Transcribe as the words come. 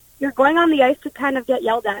you're going on the ice to kind of get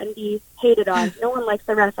yelled at and be hated on. No one likes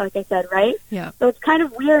the ref, like I said, right? Yeah. So it's kind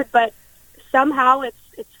of weird, but somehow it's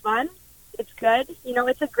fun. It's good. You know,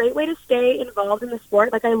 it's a great way to stay involved in the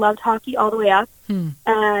sport. Like, I loved hockey all the way up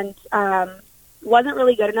and wasn't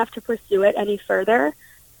really good enough to pursue it any further.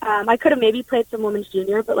 I could have maybe played some women's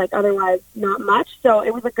junior, but, like, otherwise not much. So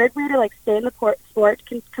it was a good way to, like, stay in the sport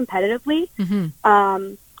competitively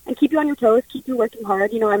and keep you on your toes, keep you working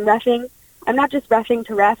hard. You know, I'm not just reffing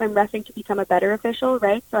to ref, I'm reffing to become a better official,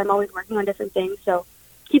 right? So I'm always working on different things. So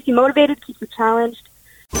keeps you motivated, keeps you challenged.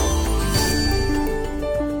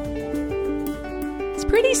 It's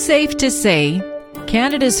pretty safe to say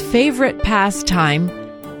Canada's favorite pastime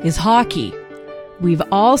is hockey. We've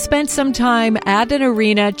all spent some time at an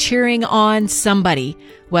arena cheering on somebody,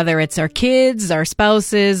 whether it's our kids, our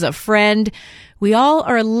spouses, a friend. We all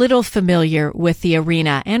are a little familiar with the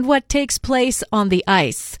arena and what takes place on the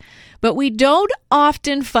ice, but we don't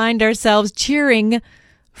often find ourselves cheering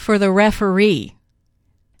for the referee.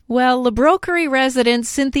 Well, Le Broquerie resident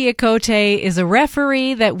Cynthia Cote is a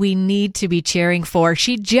referee that we need to be cheering for.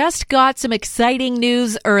 She just got some exciting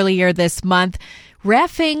news earlier this month,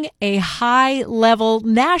 reffing a high-level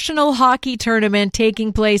national hockey tournament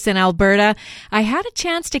taking place in Alberta. I had a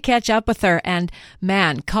chance to catch up with her, and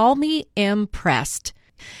man, call me impressed.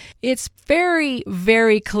 It's very,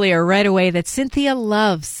 very clear right away that Cynthia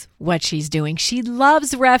loves what she's doing. She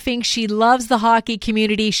loves reffing. She loves the hockey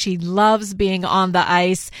community. She loves being on the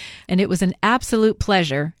ice. And it was an absolute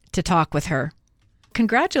pleasure to talk with her.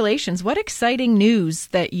 Congratulations. What exciting news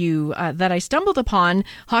that that I stumbled upon.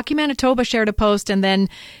 Hockey Manitoba shared a post, and then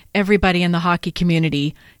everybody in the hockey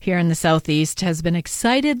community here in the Southeast has been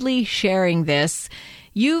excitedly sharing this.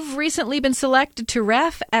 You've recently been selected to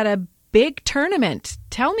ref at a big tournament.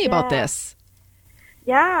 Tell me about this.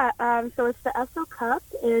 Yeah, so it's the ESO Cup.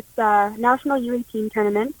 It's a national U18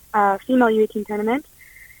 tournament, female U18 tournament.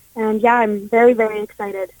 And yeah, I'm very, very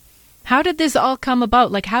excited. How did this all come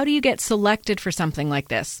about? Like, how do you get selected for something like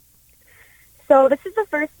this? So this is the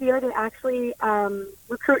first year they actually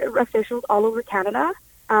recruit officials all over Canada.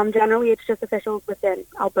 Generally, it's just officials within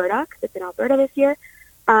Alberta, because it's in Alberta this year.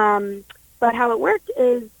 But how it worked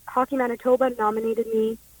is Hockey Manitoba nominated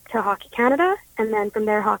me to Hockey Canada, and then from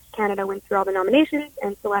there, Hockey Canada went through all the nominations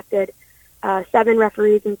and selected 7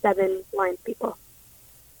 referees and 7 linespeople.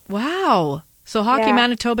 Wow. So Hockey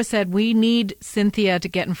Manitoba said, we need Cynthia to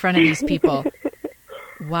get in front of these people.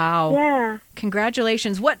 Wow. Yeah.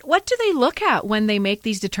 Congratulations. What do they look at when they make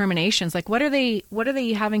these determinations? Like, what are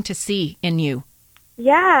they having to see in you?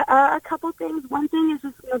 Yeah, a couple things. One thing is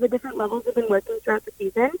just, the different levels I've been working throughout the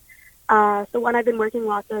season. So one, I've been working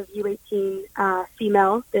lots of U18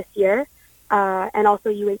 female this year, and also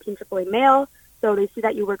U18 AAA male. So they see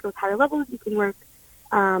that you work those higher levels, you can work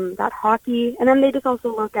that hockey, and then they just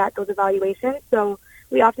also look at those evaluations. So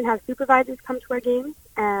we often have supervisors come to our games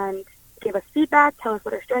and give us feedback, tell us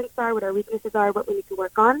what our strengths are, what our weaknesses are, what we need to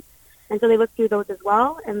work on. And so they look through those as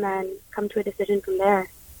well and then come to a decision from there.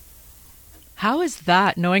 How is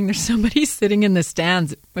that, knowing there's somebody sitting in the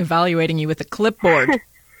stands evaluating you with a clipboard?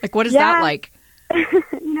 Like, what is that like? At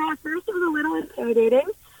first it was a little intimidating,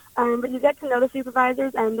 but you get to know the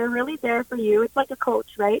supervisors, and they're really there for you. It's like a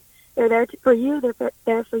coach, right? They're there for you. They're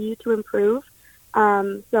there for you to improve.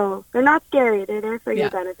 So they're not scary. They're there for your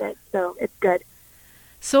benefit. So it's good.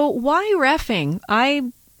 So why reffing?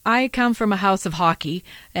 I come from a house of hockey,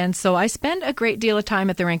 and so I spend a great deal of time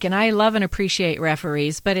at the rink, and I love and appreciate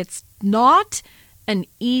referees, but it's not an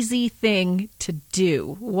easy thing to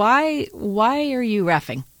do. Why are you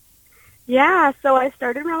reffing? Yeah, so I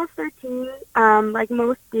started when I was 13, like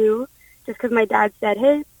most do, just because my dad said,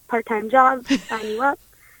 hey, part-time job, sign you up.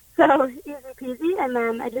 So easy peasy, and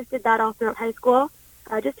then I just did that all throughout high school,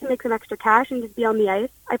 just to make some extra cash and just be on the ice.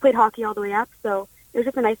 I played hockey all the way up, so it was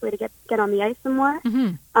just a nice way to get on the ice some more.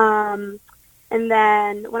 Mm-hmm. And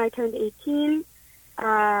then when I turned 18,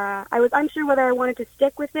 I was unsure whether I wanted to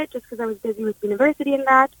stick with it just because I was busy with university and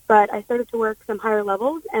that, but I started to work some higher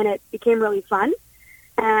levels, and it became really fun.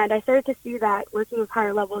 And I started to see that working with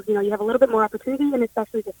higher levels, you have a little bit more opportunity, and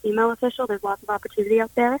especially as a female official, there's lots of opportunity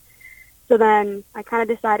out there. So then I kind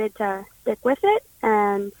of decided to stick with it,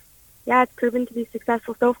 and yeah, it's proven to be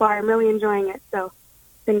successful so far. I'm really enjoying it, so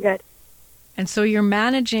it's been good. And so you're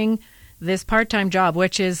managing this part-time job,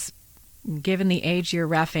 which is, given the age you're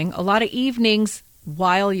reffing, a lot of evenings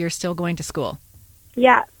while you're still going to school.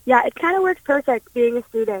 Yeah, it kind of works perfect being a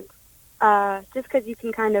student, just because you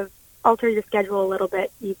can kind of alter your schedule a little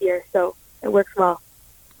bit easier, so it works well.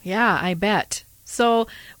 Yeah, I bet. So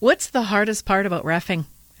what's the hardest part about reffing?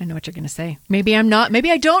 I know what you're going to say. Maybe I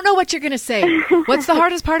don't know what you're going to say. What's the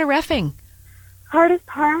hardest part of reffing? Hardest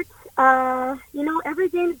part, every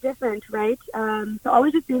game is different, right? So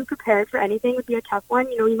always just being prepared for anything would be a tough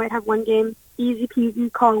one. You might have one game, easy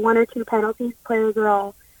peasy, call one or two penalties, players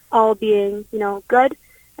are all being, good.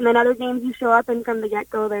 And then other games you show up and from the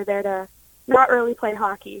get-go they're there to not really play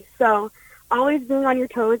hockey. So always being on your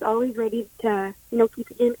toes, always ready to, keep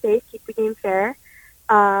the game safe, keep the game fair.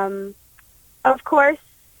 Of course,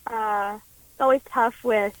 it's always tough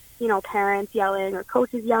with, parents yelling or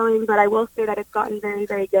coaches yelling, but I will say that it's gotten very,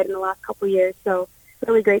 very good in the last couple of years, so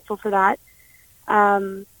really grateful for that.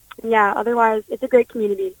 Otherwise, it's a great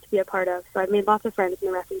community to be a part of, so I've made lots of friends in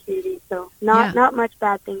the wrestling community, so not much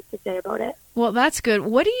bad things to say about it. Well, that's good.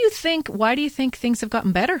 Why do you think things have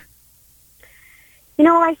gotten better?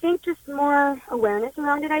 I think just more awareness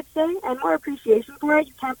around it, I'd say, and more appreciation for it.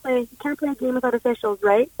 You can't play a game without officials,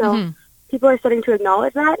 right? So people are starting to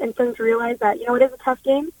acknowledge that and starting to realize that, it is a tough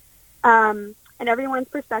game. And everyone's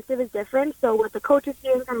perspective is different. So what the coach is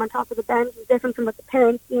seeing from on top of the bench is different from what the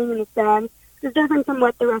parents seeing in the stands. It's different from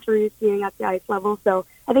what the referee is seeing at the ice level. So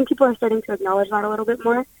I think people are starting to acknowledge that a little bit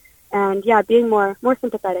more. And being more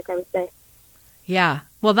sympathetic, I would say. Yeah.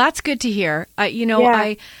 Well, that's good to hear.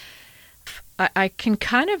 I can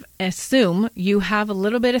kind of assume you have a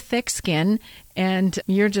little bit of thick skin and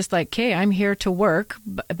you're just like, okay, I'm here to work,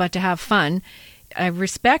 but to have fun. I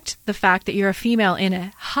respect the fact that you're a female in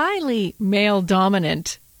a highly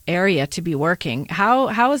male-dominant area to be working. How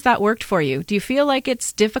has that worked for you? Do you feel like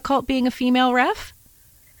it's difficult being a female ref?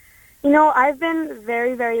 I've been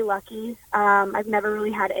very, very lucky. I've never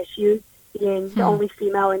really had issues being the only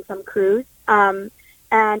female in some crews. And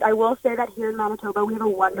I will say that here in Manitoba, we have a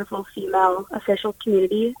wonderful female official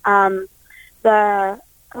community. The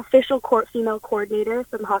official female coordinator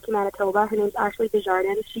from Hockey Manitoba, her name's Ashley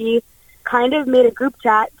Desjardins, she kind of made a group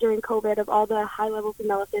chat during COVID of all the high-level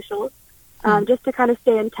female officials just to kind of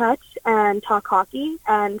stay in touch and talk hockey.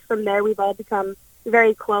 And from there, we've all become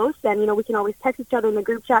very close. And, we can always text each other in the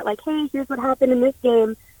group chat like, hey, here's what happened in this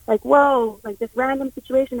game. Like, whoa, like this random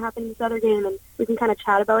situation happened in this other game. And we can kind of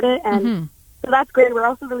chat about it. And so that's great. We're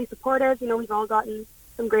also really supportive. We've all gotten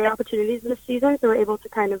some great opportunities this season, so we're able to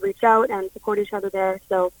kind of reach out and support each other there.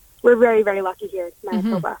 So we're very, very lucky here in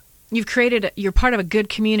Manitoba. You're part of a good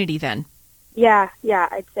community then. Yeah,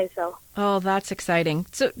 I'd say so. Oh, that's exciting.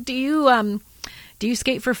 So do you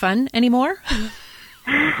skate for fun anymore?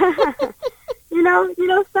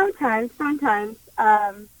 Sometimes.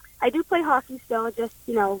 I do play hockey still, just,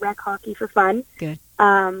 rec hockey for fun. Good.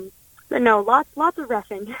 But no, lots of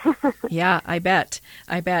reffing. Yeah, I bet.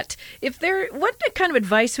 What kind of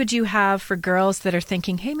advice would you have for girls that are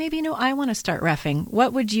thinking, hey, maybe, I want to start reffing?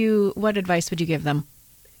 What advice would you give them?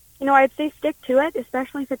 I'd say stick to it,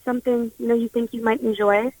 especially if it's something, you think you might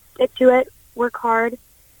enjoy. Stick to it, work hard,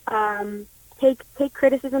 take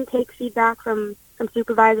criticism, take feedback from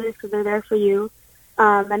supervisors because they're there for you.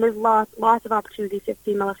 And there's lots of opportunities with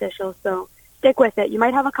female officials, so stick with it. You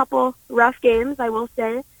might have a couple rough games, I will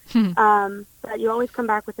say, but you always come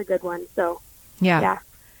back with a good one. So, yeah.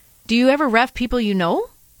 Do you ever ref people you know?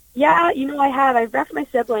 Yeah, I have. I've refed my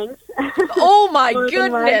siblings. Oh, my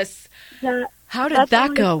goodness. Yeah. How did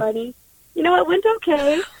that go? Funny. It went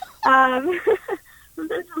okay. Sometimes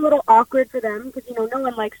it's a little awkward for them because, no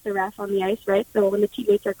one likes to ref on the ice, right? So when the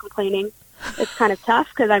teammates are complaining, it's kind of tough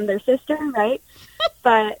because I'm their sister, right?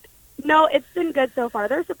 But, no, it's been good so far.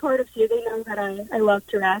 They're supportive, too. They know that I love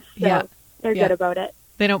to ref, so they're good about it.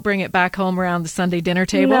 They don't bring it back home around the Sunday dinner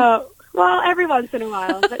table? No. Well, every once in a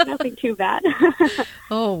while, but nothing too bad.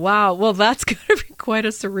 Oh, wow. Well, that's going to be quite a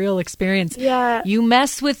surreal experience. Yeah. You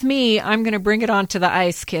mess with me, I'm going to bring it onto the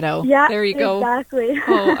ice, kiddo. Yeah, there you go. Exactly.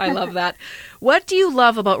 Oh, I love that. What do you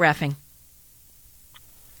love about reffing?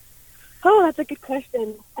 Oh, that's a good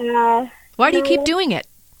question. Why do you keep doing it?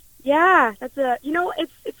 Yeah,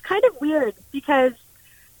 it's kind of weird because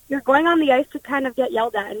you're going on the ice to kind of get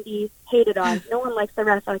yelled at and be hated on. No one likes the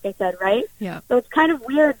ref, like I said, right? Yeah. So it's kind of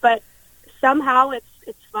weird, but somehow it's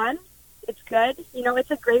fun. It's good.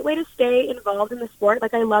 It's a great way to stay involved in the sport.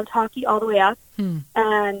 Like, I loved hockey all the way up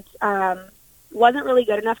and wasn't really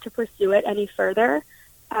good enough to pursue it any further.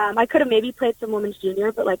 I could have maybe played some women's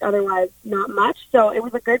junior, but, otherwise not much. So it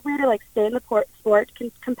was a good way to, stay in the sport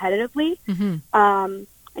competitively and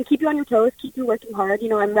keep you on your toes, keep you working hard. I'm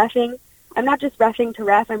reffing. I'm not just reffing to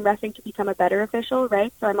ref. I'm reffing to become a better official,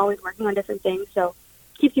 right? So I'm always working on different things. So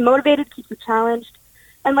keeps you motivated, keeps you challenged.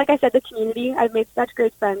 And like I said, the community, I've made such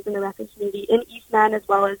great friends in the reffing community in Eastman as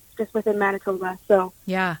well as just within Manitoba. So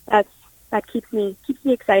yeah, that keeps me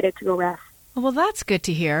excited to go ref. Well, that's good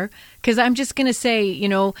to hear, because I'm just going to say,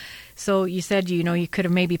 so you said, you could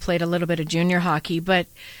have maybe played a little bit of junior hockey, but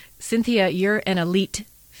Cynthia, you're an elite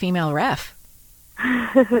female ref.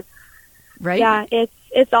 Right? Yeah,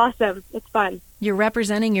 it's awesome. It's fun. You're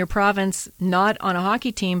representing your province not on a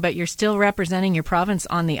hockey team, but you're still representing your province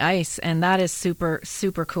on the ice, and that is super,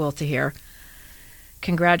 super cool to hear.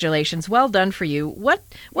 Congratulations. Well done for you.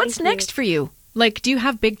 What's next for you? Like, do you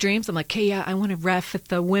have big dreams? I'm like, hey, yeah, I want to ref at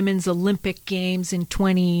the Women's Olympic Games in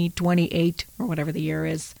 2028 or whatever the year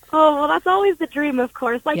is. Oh, well, that's always the dream, of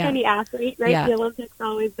course, like Yeah. any athlete, right? Yeah. The Olympics are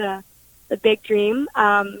always the big dream.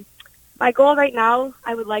 My goal right now,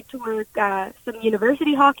 I would like to work some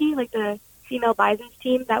university hockey, like the female Bisons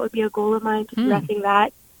team. That would be a goal of mine, just refing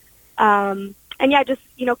that. And yeah, just,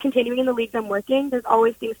 continuing in the leagues I'm working. There's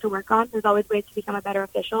always things to work on. There's always ways to become a better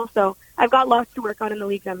official. So I've got lots to work on in the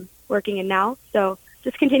leagues I'm working in now. So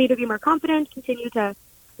just continue to be more confident, continue to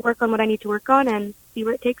work on what I need to work on, and see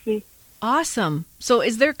where it takes me. Awesome. So are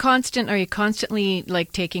you constantly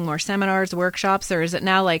like taking more seminars, workshops, or is it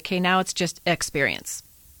now like, hey, now it's just experience?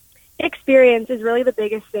 Experience is really the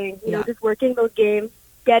biggest thing. Just working those games,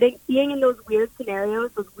 being in those weird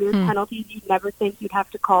scenarios, those weird penalties you'd never think you'd have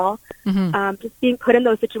to call. Just being put in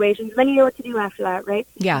those situations, then you know what to do after that, right?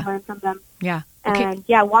 So you can learn from them. Yeah. Okay.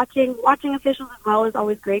 And watching officials as well is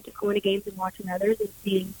always great. Just going to games and watching others and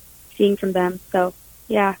seeing from them. So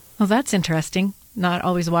yeah. Well, that's interesting. Not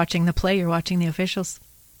always watching the play, you're watching the officials.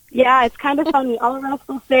 Yeah, it's kind of funny. All of us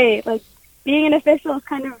will say, like, being an official is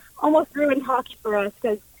kind of almost ruined hockey for us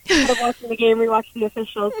because instead of watching the game, we watch the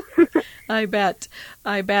officials. I bet.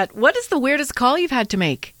 What is the weirdest call you've had to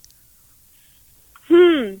make?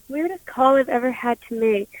 Weirdest call I've ever had to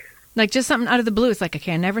make. Like just something out of the blue. It's like,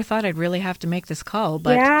 okay, I never thought I'd really have to make this call,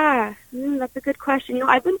 but... Yeah, that's a good question.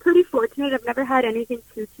 I've been pretty fortunate. I've never had anything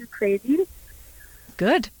too crazy.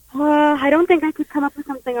 Good. I don't think I could come up with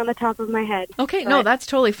something on the top of my head. Okay, no, that's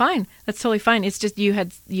totally fine. It's just you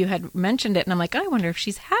had mentioned it, and I'm like, I wonder if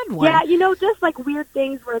she's had one. Yeah, just like weird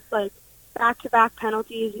things where it's like back-to-back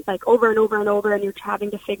penalties, like over and over and over, and you're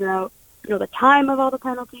having to figure out, the time of all the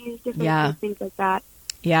penalties, different things like that.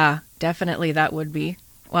 Yeah, definitely that would be.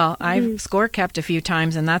 Well, I've score kept a few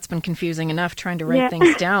times, and that's been confusing enough trying to write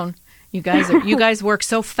things down. You guys work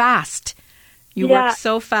so fast. You work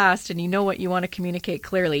so fast, and you know what you want to communicate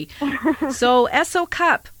clearly. So, SO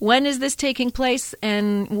Cup, when is this taking place,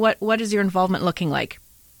 and what is your involvement looking like?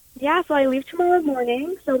 Yeah, so I leave tomorrow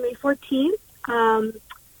morning, so May 14th,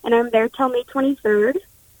 and I'm there till May 23rd.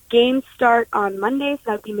 Games start on Monday, so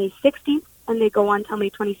that would be May 16th, and they go on till May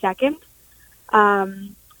 22nd.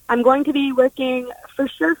 I'm going to be working, for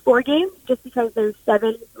sure, 4 games, just because there's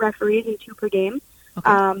 7 referees and 2 per game.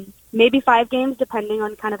 Okay. Maybe 5 games, depending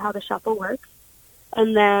on kind of how the shuffle works.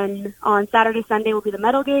 And then on Saturday, Sunday will be the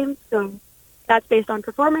medal game. So that's based on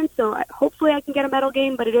performance. So hopefully I can get a medal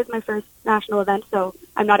game, but it is my first national event. So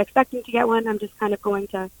I'm not expecting to get one. I'm just kind of going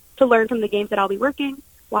to learn from the games that I'll be working,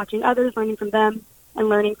 watching others, learning from them, and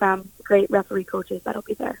learning from great referee coaches that'll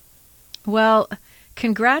be there. Well,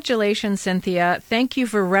 congratulations, Cynthia. Thank you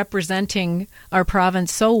for representing our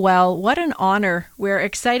province so well. What an honor. We're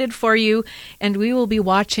excited for you, and we will be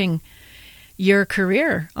watching your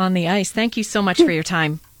career on the ice. Thank you so much for your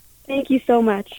time. Thank you so much.